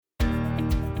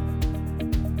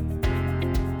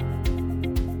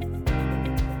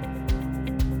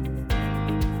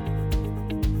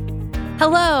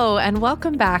Hello, and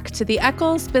welcome back to the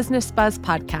Eccles Business Buzz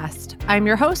podcast. I'm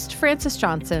your host, Frances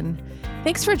Johnson.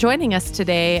 Thanks for joining us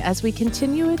today as we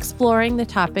continue exploring the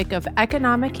topic of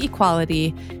economic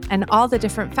equality and all the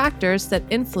different factors that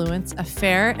influence a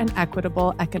fair and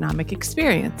equitable economic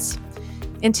experience.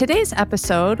 In today's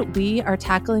episode, we are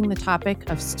tackling the topic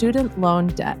of student loan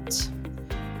debt.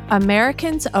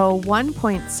 Americans owe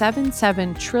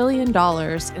 $1.77 trillion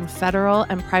in federal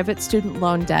and private student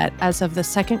loan debt as of the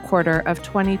second quarter of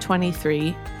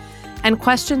 2023, and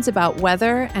questions about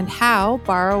whether and how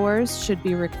borrowers should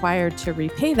be required to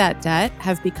repay that debt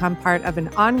have become part of an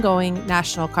ongoing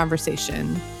national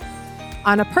conversation.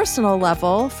 On a personal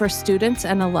level, for students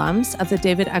and alums of the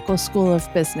David Eccles School of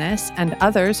Business and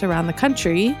others around the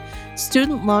country,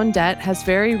 student loan debt has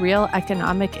very real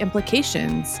economic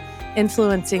implications,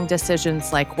 influencing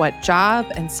decisions like what job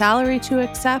and salary to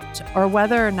accept or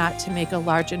whether or not to make a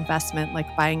large investment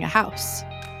like buying a house.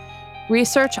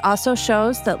 Research also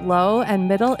shows that low and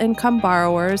middle income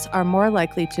borrowers are more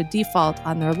likely to default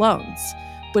on their loans,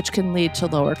 which can lead to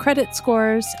lower credit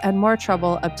scores and more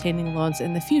trouble obtaining loans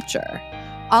in the future,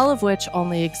 all of which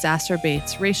only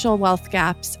exacerbates racial wealth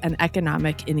gaps and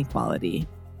economic inequality.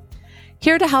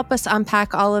 Here to help us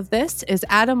unpack all of this is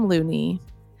Adam Looney.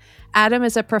 Adam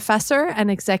is a professor and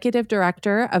executive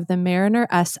director of the Mariner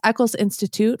S. Eccles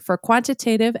Institute for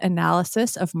Quantitative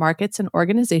Analysis of Markets and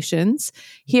Organizations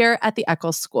here at the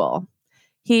Eccles School.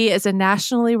 He is a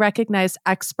nationally recognized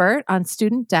expert on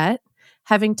student debt,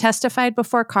 having testified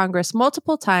before Congress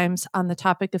multiple times on the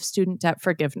topic of student debt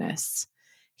forgiveness.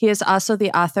 He is also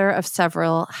the author of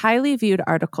several highly viewed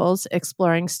articles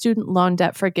exploring student loan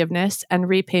debt forgiveness and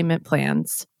repayment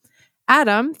plans.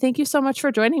 Adam, thank you so much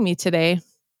for joining me today.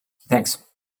 Thanks.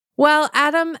 Well,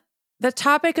 Adam, the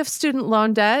topic of student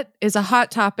loan debt is a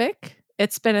hot topic.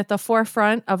 It's been at the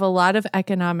forefront of a lot of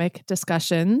economic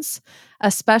discussions,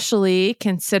 especially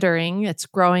considering its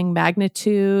growing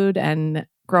magnitude and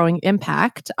growing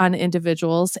impact on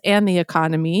individuals and the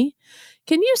economy.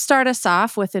 Can you start us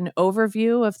off with an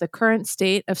overview of the current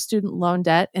state of student loan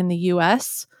debt in the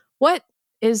U.S.? What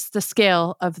is the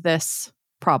scale of this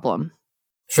problem?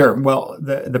 Sure. Well,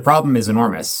 the problem is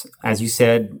enormous. As you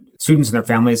said, students and their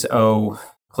families owe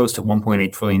close to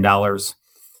 $1.8 trillion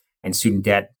in student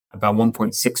debt. About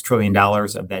 $1.6 trillion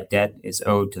of that debt is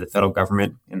owed to the federal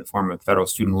government in the form of federal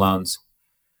student loans.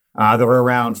 There are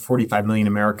around 45 million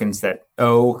Americans that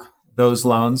owe those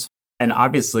loans. And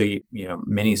obviously,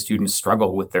 many students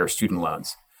struggle with their student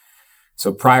loans.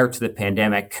 So prior to the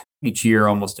pandemic, each year,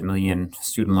 almost 1 million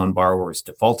student loan borrowers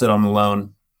defaulted on the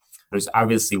loan. There's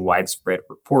obviously widespread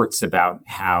reports about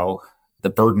how the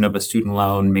burden of a student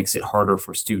loan makes it harder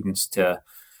for students to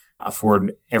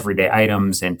afford everyday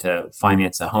items and to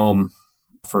finance a home,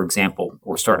 for example,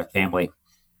 or start a family.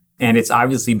 And it's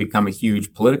obviously become a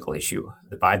huge political issue.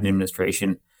 The Biden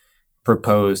administration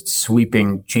proposed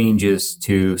sweeping changes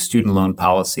to student loan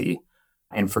policy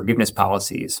and forgiveness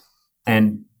policies.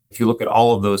 And if you look at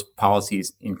all of those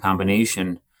policies in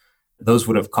combination, those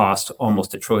would have cost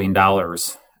almost $1 trillion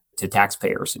to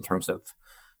taxpayers in terms of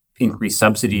increased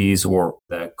subsidies or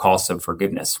the costs of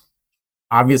forgiveness.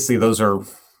 Obviously, those are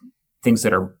things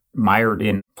that are mired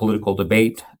in political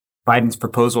debate. Biden's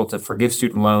proposal to forgive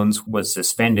student loans was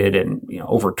suspended and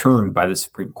overturned by the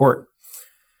Supreme Court.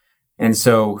 And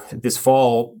so this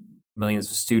fall, millions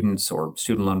of students or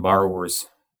student loan borrowers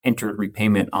entered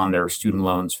repayment on their student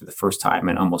loans for the first time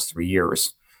in almost 3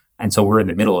 years. And so we're in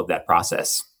the middle of that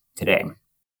process today.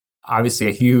 Obviously,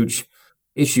 a huge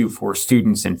issue for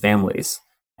students and families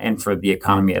and for the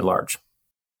economy at large.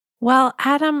 Well,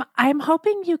 Adam, I'm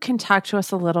hoping you can talk to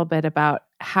us a little bit about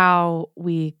how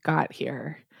we got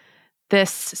here.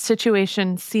 This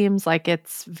situation seems like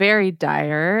it's very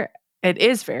dire. It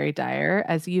is very dire,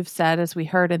 as you've said, as we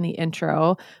heard in the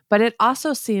intro, but it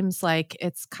also seems like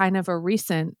it's kind of a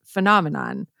recent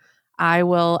phenomenon. I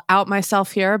will out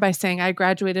myself here by saying I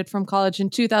graduated from college in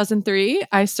 2003.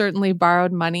 I certainly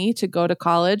borrowed money to go to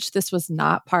college. This was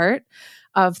not part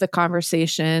of the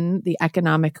conversation, the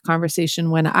economic conversation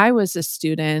when I was a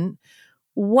student.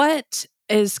 What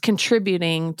is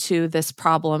contributing to this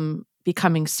problem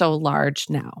becoming so large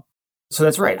now? So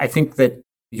that's right. I think that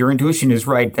your intuition is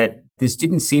right that this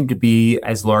didn't seem to be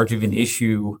as large of an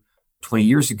issue 20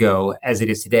 years ago as it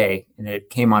is today, and that it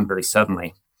came on very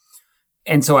suddenly.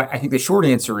 And so I think the short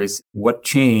answer is what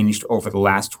changed over the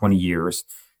last 20 years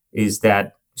is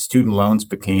that student loans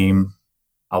became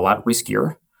a lot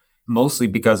riskier, mostly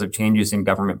because of changes in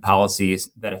government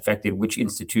policies that affected which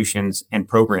institutions and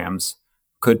programs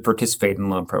could participate in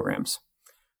loan programs.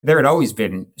 There had always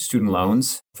been student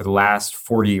loans for the last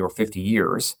 40 or 50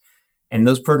 years, and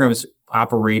those programs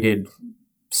operated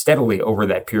steadily over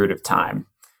that period of time.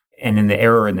 And in the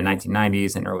era in the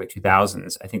 1990s and early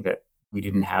 2000s, I think that we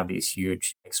didn't have these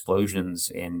huge explosions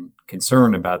in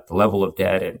concern about the level of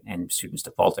debt and students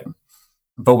defaulting.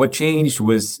 But what changed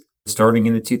was starting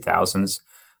in the 2000s,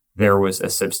 there was a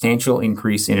substantial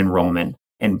increase in enrollment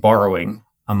and borrowing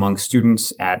among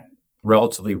students at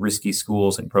relatively risky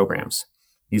schools and programs.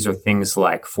 These are things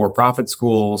like for-profit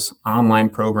schools, online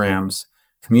programs,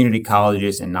 community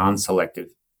colleges, and non-selective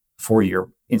four-year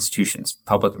institutions,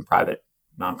 public and private,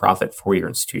 nonprofit four-year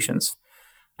institutions,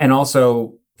 and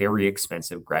also very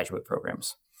expensive graduate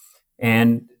programs.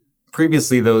 And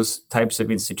previously, those types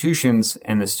of institutions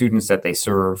and the students that they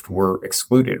served were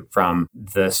excluded from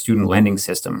the student lending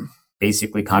system.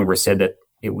 Basically, Congress said that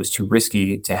it was too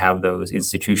risky to have those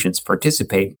institutions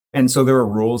participate. And so there were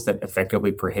rules that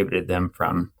effectively prohibited them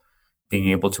from being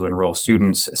able to enroll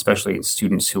students, especially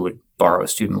students who would borrow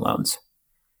student loans.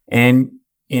 And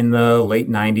in the late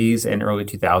 90s and early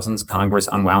 2000s, Congress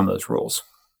unwound those rules.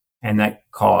 And that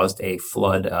caused a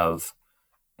flood of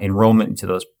enrollment into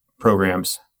those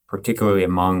programs, particularly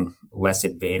among less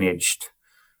advantaged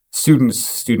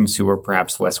students who were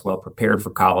perhaps less well prepared for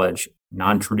college,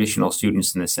 non-traditional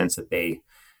students in the sense that they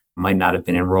might not have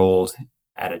been enrolled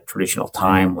at a traditional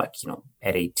time, like,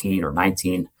 at 18 or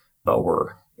 19, but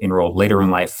were enrolled later in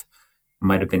life,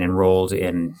 might have been enrolled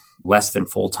in less than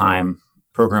full-time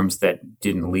programs that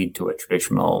didn't lead to a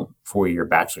traditional four-year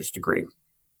bachelor's degree.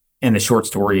 And the short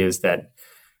story is that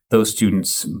those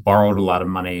students borrowed a lot of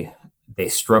money. They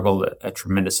struggled a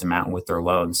tremendous amount with their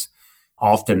loans.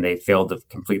 Often they failed to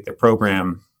complete their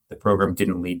program. The program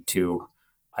didn't lead to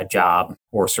a job,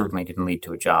 or certainly didn't lead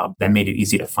to a job that made it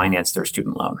easy to finance their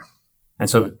student loan. And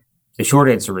so the short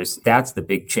answer is that's the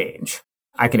big change.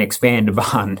 I can expand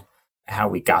upon how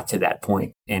we got to that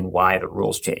point and why the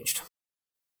rules changed.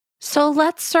 So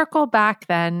let's circle back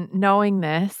then, knowing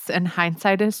this, and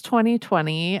hindsight is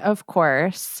 2020, of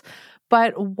course.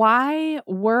 But why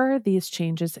were these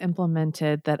changes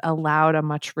implemented that allowed a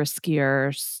much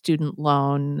riskier student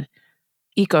loan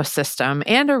ecosystem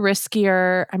and a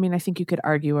riskier, I think you could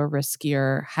argue a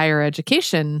riskier higher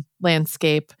education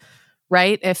landscape,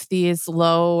 right? If these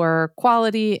lower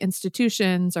quality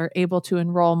institutions are able to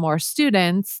enroll more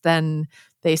students, then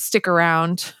they stick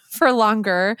around for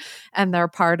longer and they're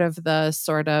part of the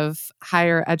sort of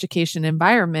higher education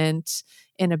environment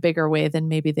in a bigger way than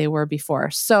maybe they were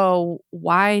before. So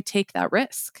why take that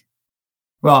risk?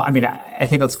 Well, I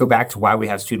think let's go back to why we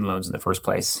have student loans in the first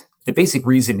place. The basic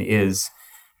reason is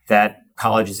that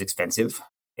college is expensive.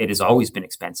 It has always been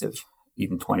expensive,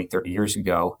 even 20, 30 years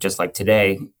ago. Just like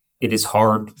today, it is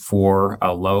hard for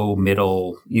a low,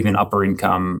 middle, even upper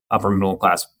income, upper middle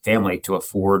class family to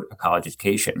afford a college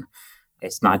education.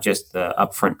 It's not just the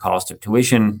upfront cost of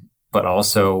tuition, but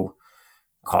also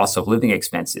cost of living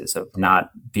expenses of not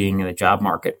being in the job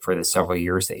market for the several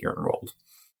years that you're enrolled.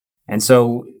 And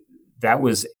so that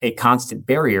was a constant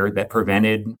barrier that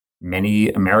prevented many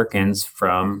Americans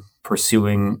from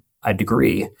pursuing a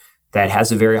degree that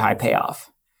has a very high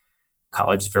payoff.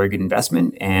 College is a very good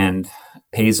investment and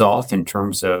pays off in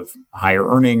terms of higher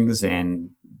earnings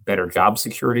and better job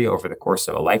security over the course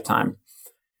of a lifetime.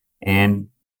 And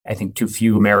I think too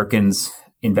few Americans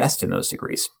invest in those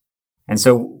degrees. And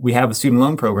so we have a student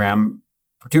loan program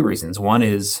for two reasons. One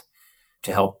is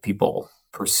to help people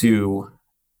pursue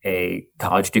a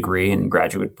college degree and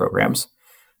graduate programs.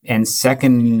 And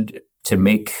second, to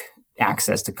make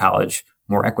access to college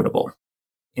more equitable.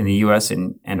 In the US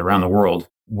and around the world,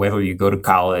 whether you go to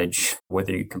college,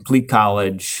 whether you complete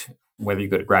college, whether you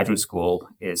go to graduate school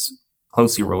is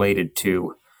closely related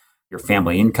to your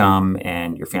family income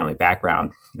and your family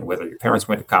background, whether your parents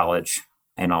went to college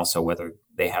and also whether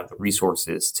they have the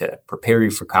resources to prepare you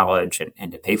for college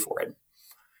and to pay for it.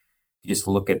 You just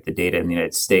look at the data in the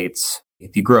United States.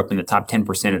 If you grew up in the top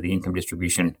 10% of the income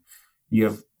distribution, you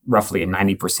have roughly a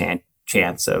 90%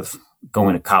 chance of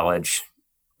going to college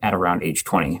at around age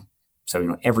 20.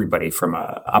 So, everybody from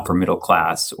a upper middle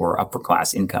class or upper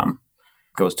class income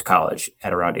goes to college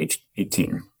at around age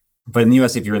 18. But in the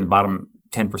US, if you're in the bottom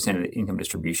 10% of the income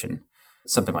distribution,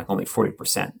 something like only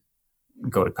 40%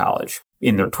 go to college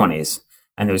in their 20s.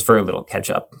 And there's very little catch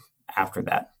up after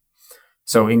that.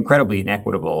 So incredibly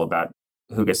inequitable about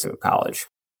who gets to go to college.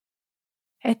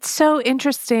 It's so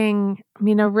interesting.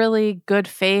 A really good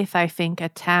faith, I think,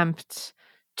 attempt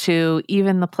to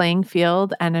even the playing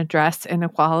field and address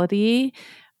inequality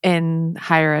in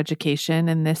higher education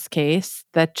in this case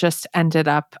that just ended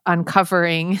up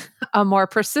uncovering a more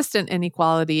persistent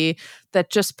inequality that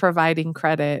just providing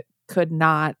credit could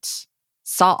not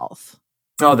solve.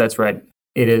 Oh, that's right.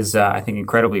 It is, I think,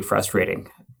 incredibly frustrating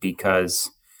because,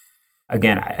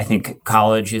 again, I think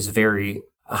college is a very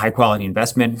high quality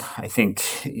investment. I think,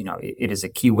 it is a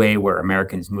key way where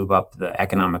Americans move up the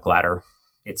economic ladder.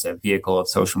 It's a vehicle of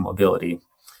social mobility.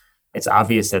 It's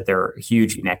obvious that there are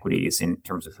huge inequities in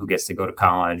terms of who gets to go to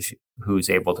college, who's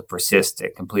able to persist to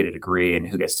complete a degree, and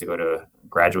who gets to go to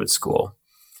graduate school.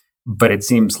 But it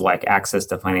seems like access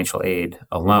to financial aid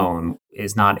alone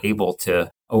is not able to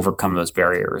overcome those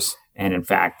barriers. And in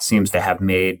fact, seems to have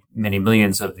made many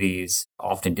millions of these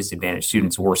often disadvantaged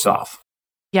students worse off.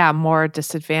 Yeah, more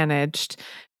disadvantaged.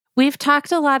 We've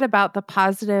talked a lot about the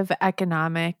positive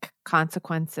economic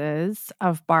consequences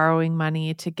of borrowing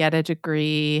money to get a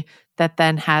degree that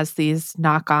then has these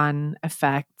knock-on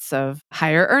effects of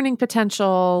higher earning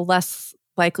potential, less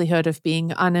likelihood of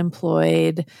being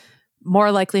unemployed,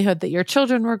 more likelihood that your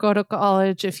children will go to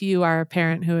college if you are a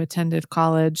parent who attended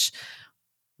college.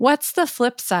 What's the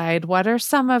flip side? What are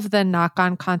some of the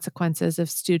knock-on consequences of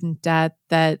student debt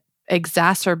that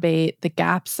exacerbate the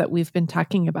gaps that we've been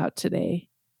talking about today?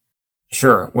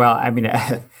 Sure. Well,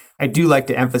 I do like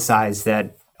to emphasize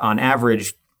that on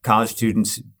average, college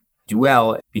students do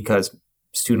well because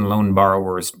student loan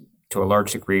borrowers, to a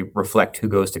large degree, reflect who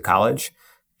goes to college.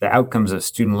 The outcomes of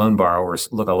student loan borrowers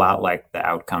look a lot like the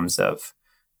outcomes of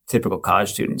typical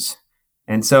college students.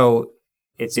 And so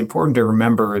it's important to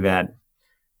remember that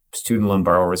student loan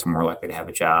borrowers are more likely to have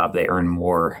a job. They earn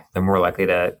more. They're more likely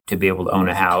to be able to own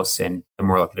a house, and they're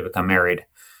more likely to become married.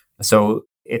 So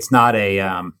it's not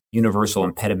a universal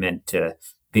impediment to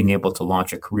being able to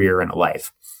launch a career and a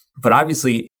life. But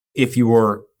obviously, if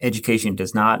your education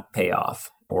does not pay off,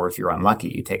 or if you're unlucky,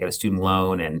 you take out a student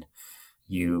loan and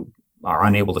you are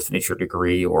unable to finish your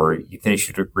degree, or you finish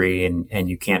your degree and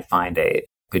you can't find a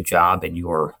good job in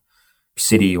your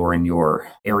city or in your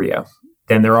area,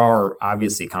 then there are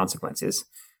obviously consequences.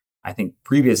 I think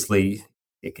previously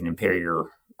it can impair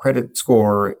your credit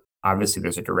score. Obviously,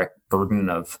 there's a direct burden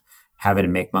of having to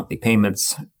make monthly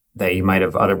payments that you might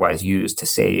have otherwise used to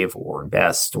save or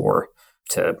invest or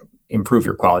to improve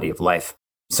your quality of life.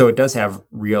 So it does have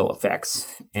real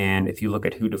effects. And if you look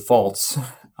at who defaults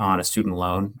on a student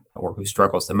loan or who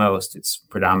struggles the most, it's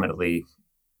predominantly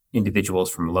individuals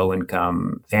from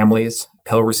low-income families,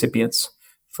 Pell recipients,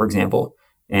 for example,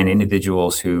 and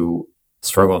individuals who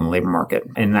struggle in the labor market.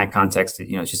 And in that context,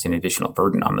 it's just an additional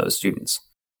burden on those students.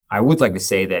 I would like to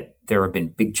say that there have been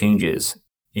big changes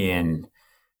in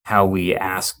how we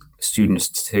ask students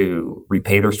to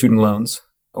repay their student loans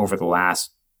over the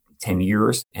last 10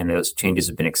 years, and those changes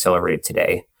have been accelerated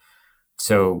today.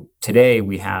 So today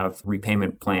we have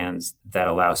repayment plans that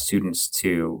allow students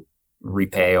to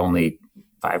repay only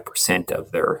 5%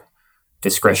 of their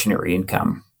discretionary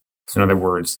income. So in other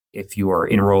words, if you are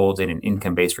enrolled in an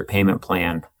income-based repayment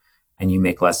plan and you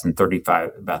make less than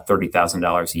about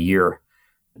 $30,000 a year,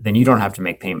 then you don't have to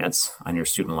make payments on your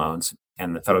student loans,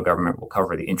 and the federal government will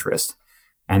cover the interest.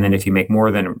 And then if you make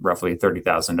more than roughly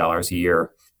 $30,000 a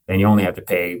year, then you only have to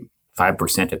pay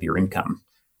 5% of your income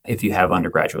if you have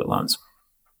undergraduate loans.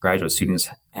 Graduate students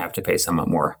have to pay somewhat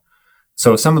more.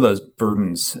 So some of those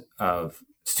burdens of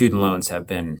student loans have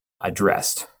been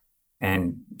addressed,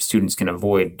 and students can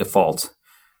avoid default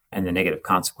and the negative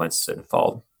consequences of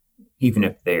default, even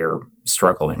if they're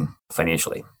struggling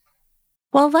financially.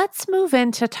 Well, let's move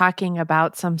into talking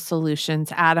about some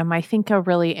solutions, Adam. I think a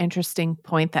really interesting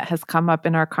point that has come up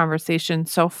in our conversation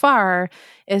so far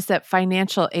is that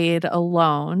financial aid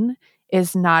alone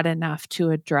is not enough to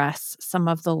address some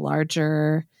of the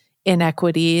larger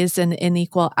inequities and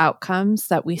unequal outcomes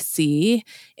that we see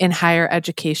in higher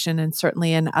education and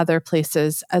certainly in other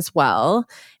places as well.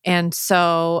 And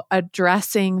so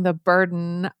addressing the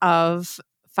burden of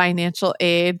financial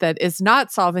aid that is not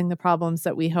solving the problems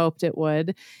that we hoped it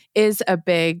would is a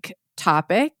big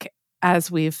topic,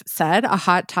 as we've said, a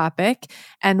hot topic.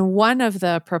 And one of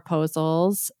the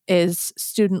proposals is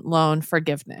student loan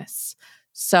forgiveness.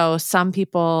 So some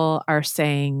people are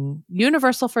saying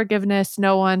universal forgiveness,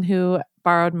 no one who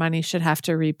borrowed money should have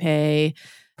to repay.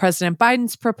 President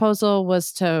Biden's proposal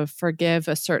was to forgive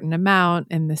a certain amount,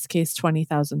 in this case,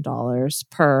 $20,000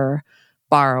 per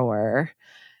borrower.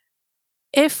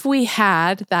 If we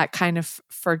had that kind of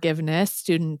forgiveness,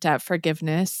 student debt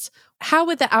forgiveness, how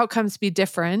would the outcomes be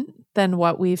different than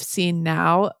what we've seen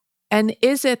now? And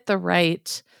is it the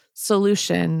right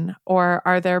solution, or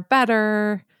are there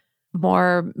better,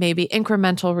 more maybe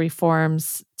incremental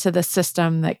reforms to the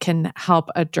system that can help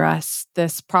address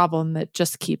this problem that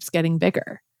just keeps getting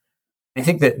bigger? I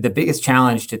think that the biggest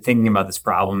challenge to thinking about this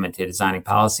problem and to designing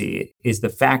policy is the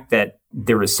fact that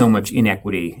there is so much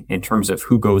inequity in terms of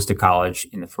who goes to college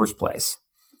in the first place.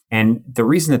 And the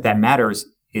reason that matters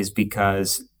is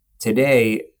because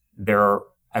today, there are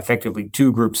effectively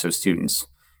two groups of students.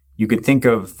 You could think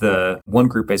of the one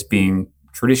group as being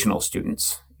traditional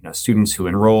students, students who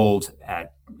enrolled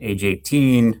at age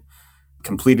 18,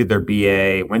 completed their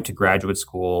BA, went to graduate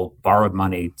school, borrowed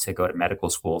money to go to medical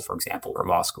school, for example, or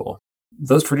law school.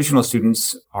 Those traditional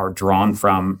students are drawn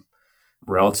from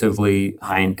relatively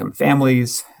high-income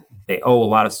families. They owe a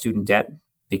lot of student debt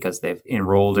because they've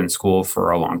enrolled in school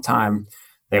for a long time.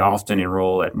 They often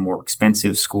enroll at more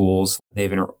expensive schools.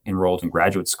 They've enrolled in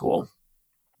graduate school.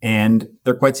 And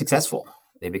they're quite successful.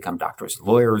 They become doctors and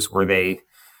lawyers where they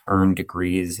earn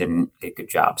degrees and get good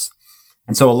jobs.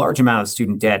 And so a large amount of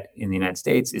student debt in the United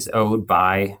States is owed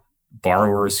by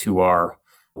borrowers who are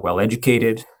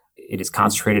well-educated. It is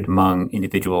concentrated among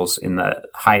individuals in the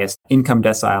highest income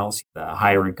deciles, the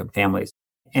higher income families.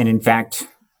 And in fact,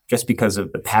 just because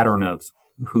of the pattern of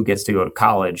who gets to go to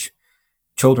college,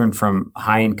 children from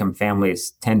high income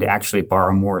families tend to actually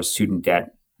borrow more student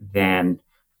debt than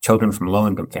children from low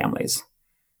income families.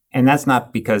 And that's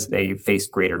not because they face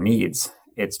greater needs.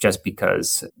 It's just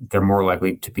because they're more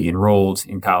likely to be enrolled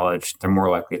in college. They're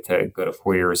more likely to go to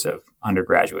 4 years of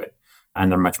undergraduate, and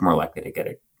they're much more likely to get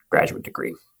a graduate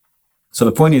degree. So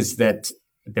the point is that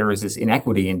there is this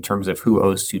inequity in terms of who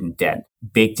owes student debt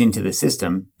baked into the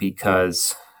system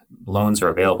because loans are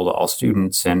available to all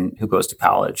students, and who goes to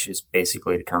college is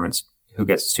basically determines who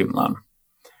gets a student loan.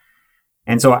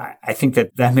 And so I think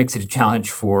that makes it a challenge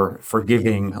for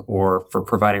giving or for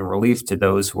providing relief to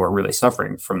those who are really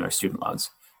suffering from their student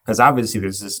loans. Because obviously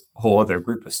there's this whole other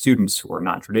group of students who are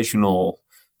non-traditional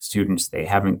students. They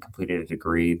haven't completed a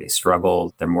degree. They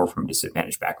struggle. They're more from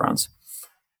disadvantaged backgrounds.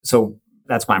 So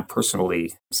that's why I'm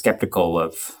personally skeptical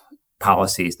of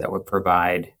policies that would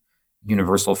provide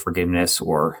universal forgiveness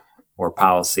or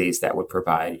policies that would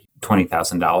provide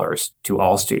 $20,000 to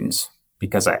all students,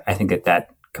 because I think that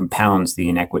compounds the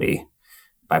inequity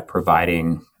by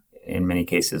providing, in many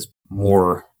cases,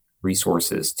 more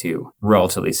resources to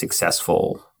relatively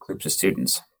successful groups of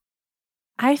students.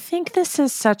 I think this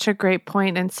is such a great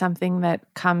point and something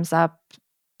that comes up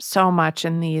so much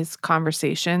in these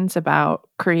conversations about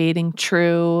creating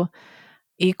true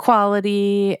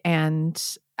equality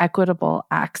and equitable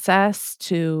access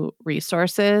to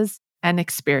resources and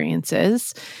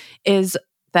experiences, is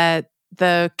that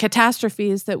the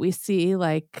catastrophes that we see,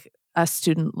 like a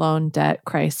student loan debt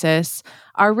crisis,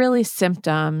 are really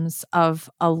symptoms of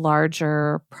a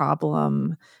larger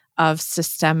problem of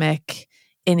systemic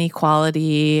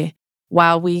inequality.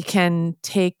 While we can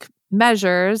take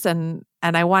measures, and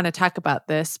I want to talk about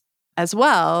this as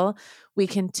well, we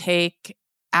can take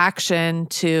action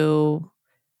to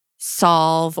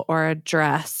solve or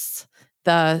address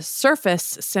the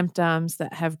surface symptoms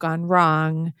that have gone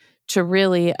wrong to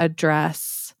really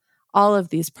address all of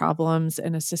these problems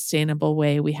in a sustainable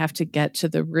way. We have to get to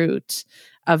the root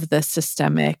of the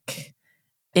systemic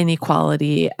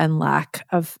inequality and lack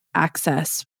of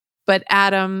access. But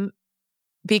Adam,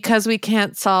 because we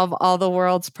can't solve all the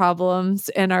world's problems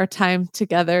in our time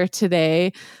together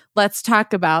today, let's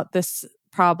talk about this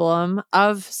problem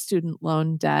of student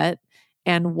loan debt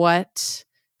and what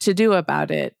to do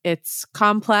about it. It's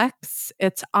complex,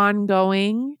 it's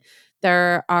ongoing.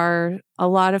 There are a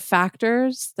lot of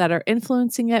factors that are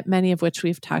influencing it, many of which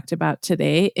we've talked about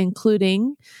today,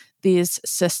 including these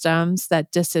systems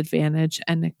that disadvantage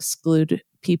and exclude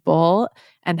people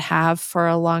and have for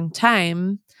a long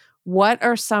time. What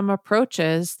are some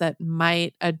approaches that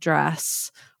might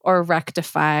address or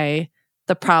rectify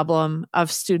the problem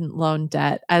of student loan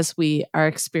debt as we are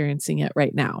experiencing it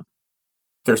right now?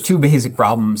 There's two basic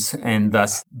problems and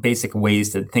thus basic ways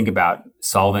to think about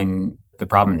solving the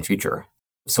problem in the future.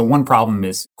 So one problem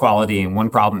is quality and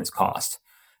one problem is cost.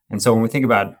 And so when we think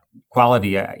about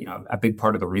quality, a big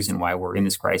part of the reason why we're in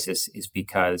this crisis is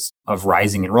because of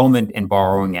rising enrollment and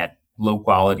borrowing at low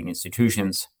quality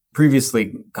institutions.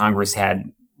 Previously, Congress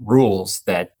had rules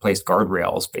that placed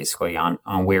guardrails basically on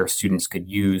where students could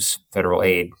use federal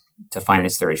aid to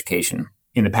finance their education.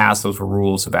 In the past, those were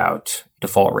rules about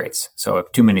default rates. So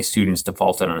if too many students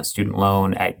defaulted on a student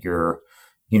loan at your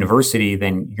university,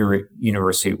 then your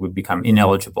university would become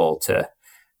ineligible to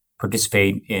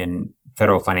participate in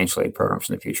federal financial aid programs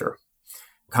in the future.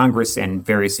 Congress and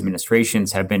various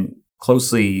administrations have been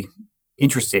closely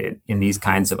interested in these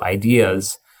kinds of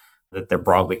ideas that they're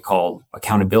broadly called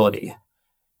accountability.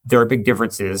 There are big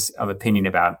differences of opinion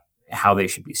about how they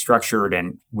should be structured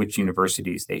and which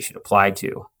universities they should apply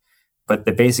to. But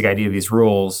the basic idea of these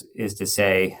rules is to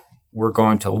say, we're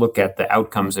going to look at the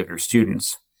outcomes of your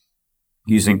students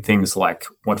using things like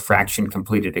what fraction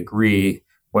complete a degree,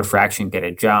 what fraction get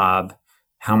a job,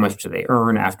 how much do they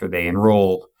earn after they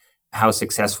enroll, how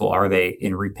successful are they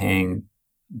in repaying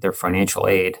their financial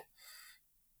aid,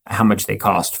 how much they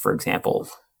cost, for example,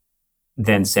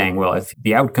 than saying, well, if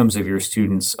the outcomes of your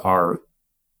students are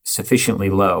sufficiently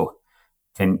low,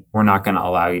 then we're not going to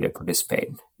allow you to participate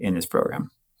in this program.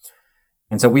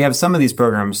 And so we have some of these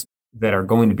programs that are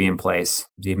going to be in place.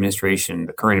 The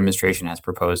current administration has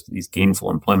proposed these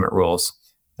gainful employment rules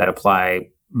that apply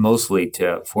mostly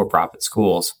to for-profit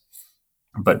schools,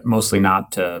 but mostly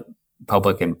not to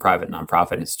public and private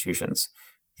nonprofit institutions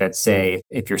that say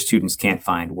if your students can't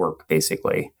find work,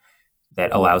 basically,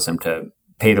 that allows them to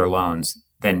pay their loans,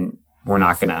 then we're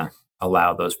not going to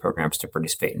allow those programs to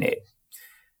participate in aid.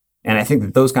 And I think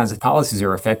that those kinds of policies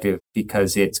are effective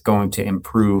because it's going to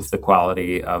improve the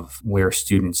quality of where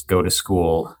students go to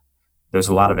school. There's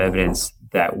a lot of evidence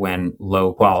that when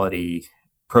low quality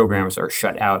programs are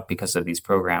shut out because of these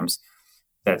programs,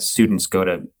 that students go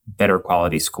to better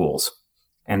quality schools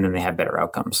and then they have better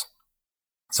outcomes.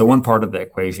 So one part of the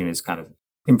equation is kind of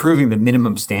improving the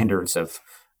minimum standards of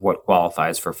what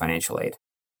qualifies for financial aid.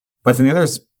 But then the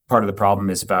other part of the problem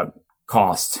is about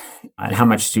cost and how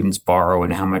much students borrow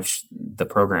and how much the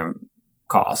program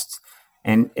costs.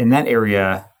 And in that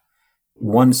area,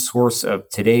 one source of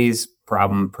today's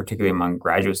problem, particularly among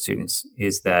graduate students,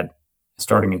 is that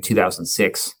starting in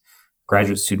 2006,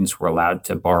 graduate students were allowed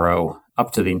to borrow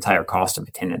up to the entire cost of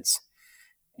attendance.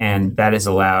 And that has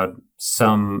allowed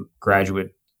some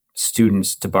graduate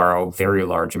students to borrow very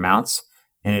large amounts.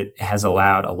 And it has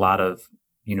allowed a lot of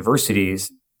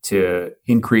universities to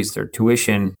increase their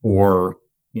tuition or,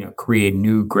 create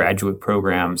new graduate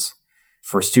programs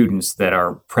for students that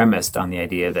are premised on the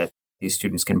idea that these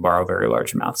students can borrow very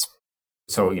large amounts.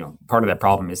 So, part of that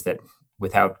problem is that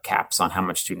without caps on how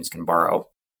much students can borrow,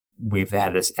 we've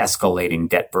had this escalating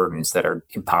debt burdens that are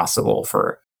impossible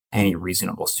for any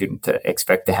reasonable student to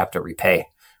expect to have to repay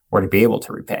or to be able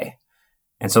to repay.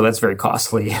 And so that's very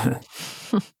costly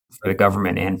for the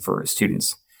government and for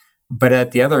students. But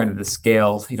at the other end of the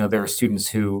scale, there are students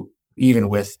who, even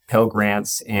with Pell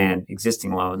Grants and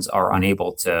existing loans, are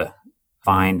unable to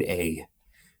find a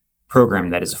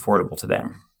program that is affordable to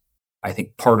them. I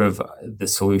think part of the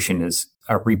solution is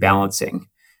a rebalancing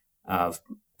of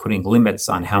putting limits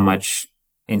on how much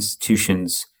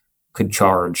institutions could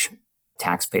charge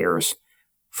taxpayers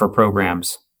for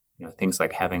programs, things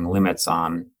like having limits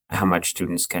on how much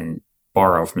students can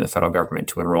borrow from the federal government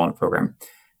to enroll in a program.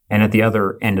 And at the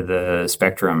other end of the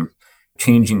spectrum,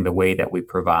 changing the way that we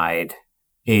provide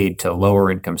aid to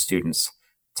lower income students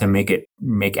to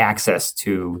make access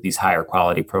to these higher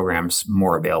quality programs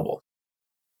more available.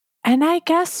 And I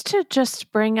guess to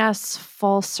just bring us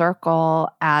full circle,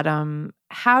 Adam,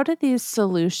 how do these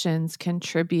solutions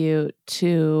contribute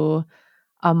to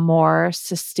a more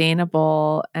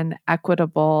sustainable and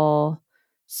equitable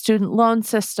student loan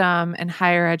system and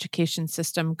higher education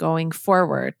system going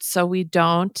forward, so we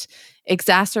don't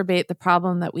exacerbate the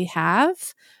problem that we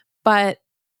have, but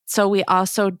so we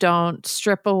also don't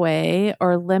strip away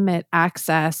or limit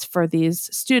access for these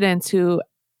students who,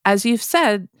 as you've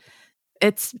said,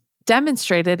 it's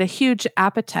demonstrated a huge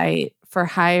appetite for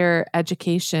higher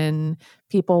education.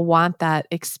 People want that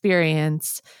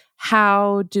experience.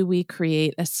 How do we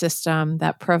create a system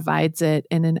that provides it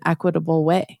in an equitable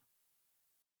way?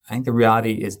 I think the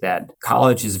reality is that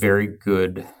college is very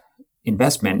good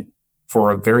investment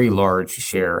for a very large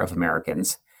share of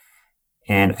Americans.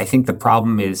 And I think the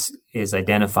problem is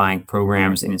identifying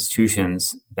programs and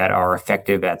institutions that are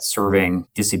effective at serving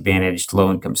disadvantaged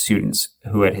low-income students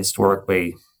who had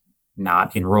historically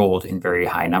not enrolled in very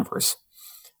high numbers.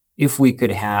 If we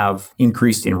could have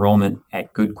increased enrollment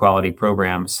at good quality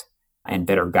programs and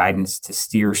better guidance to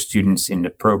steer students into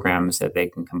programs that they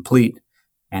can complete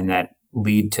and that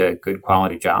lead to good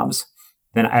quality jobs,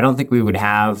 then I don't think we would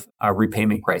have a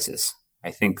repayment crisis.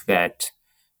 I think that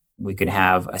we could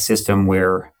have a system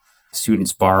where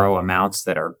students borrow amounts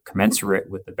that are commensurate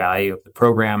with the value of the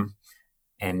program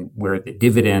and where the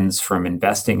dividends from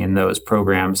investing in those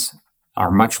programs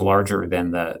are much larger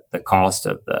than the cost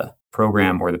of the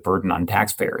program or the burden on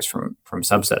taxpayers from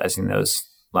subsidizing those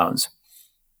loans.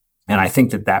 And I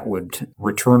think that would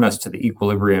return us to the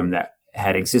equilibrium that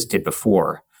had existed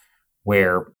before,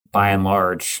 where by and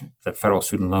large, the federal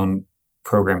student loan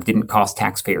program didn't cost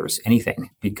taxpayers anything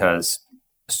because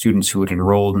students who had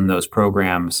enrolled in those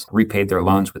programs repaid their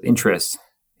loans with interest,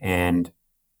 and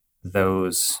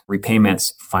those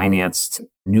repayments financed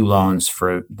new loans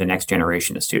for the next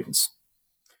generation of students.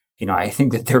 I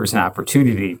think that there is an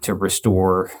opportunity to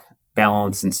restore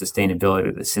balance and sustainability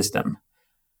to the system,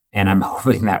 and I'm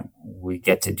hoping that we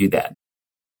get to do that.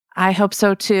 I hope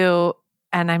so too.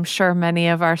 and I'm sure many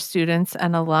of our students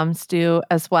and alums do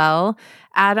as well.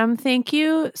 Adam, thank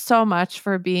you so much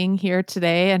for being here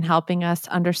today and helping us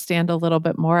understand a little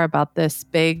bit more about this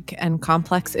big and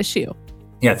complex issue.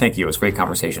 Yeah, thank you. It was a great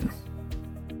conversation.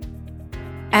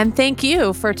 And thank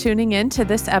you for tuning in to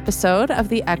this episode of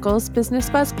the Eccles Business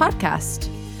Buzz podcast.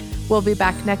 We'll be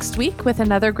back next week with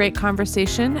another great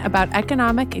conversation about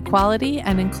economic equality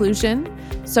and inclusion.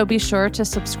 So be sure to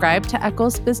subscribe to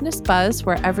Eccles Business Buzz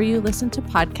wherever you listen to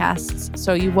podcasts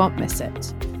so you won't miss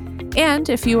it. And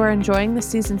if you are enjoying the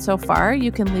season so far,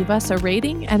 you can leave us a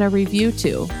rating and a review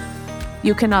too.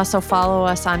 You can also follow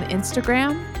us on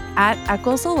Instagram at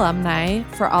Eccles Alumni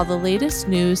for all the latest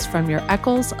news from your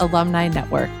Eccles Alumni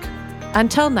Network.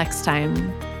 Until next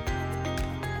time.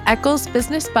 Eccles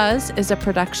Business Buzz is a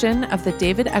production of the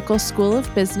David Eccles School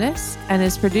of Business and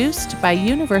is produced by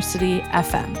University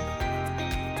FM.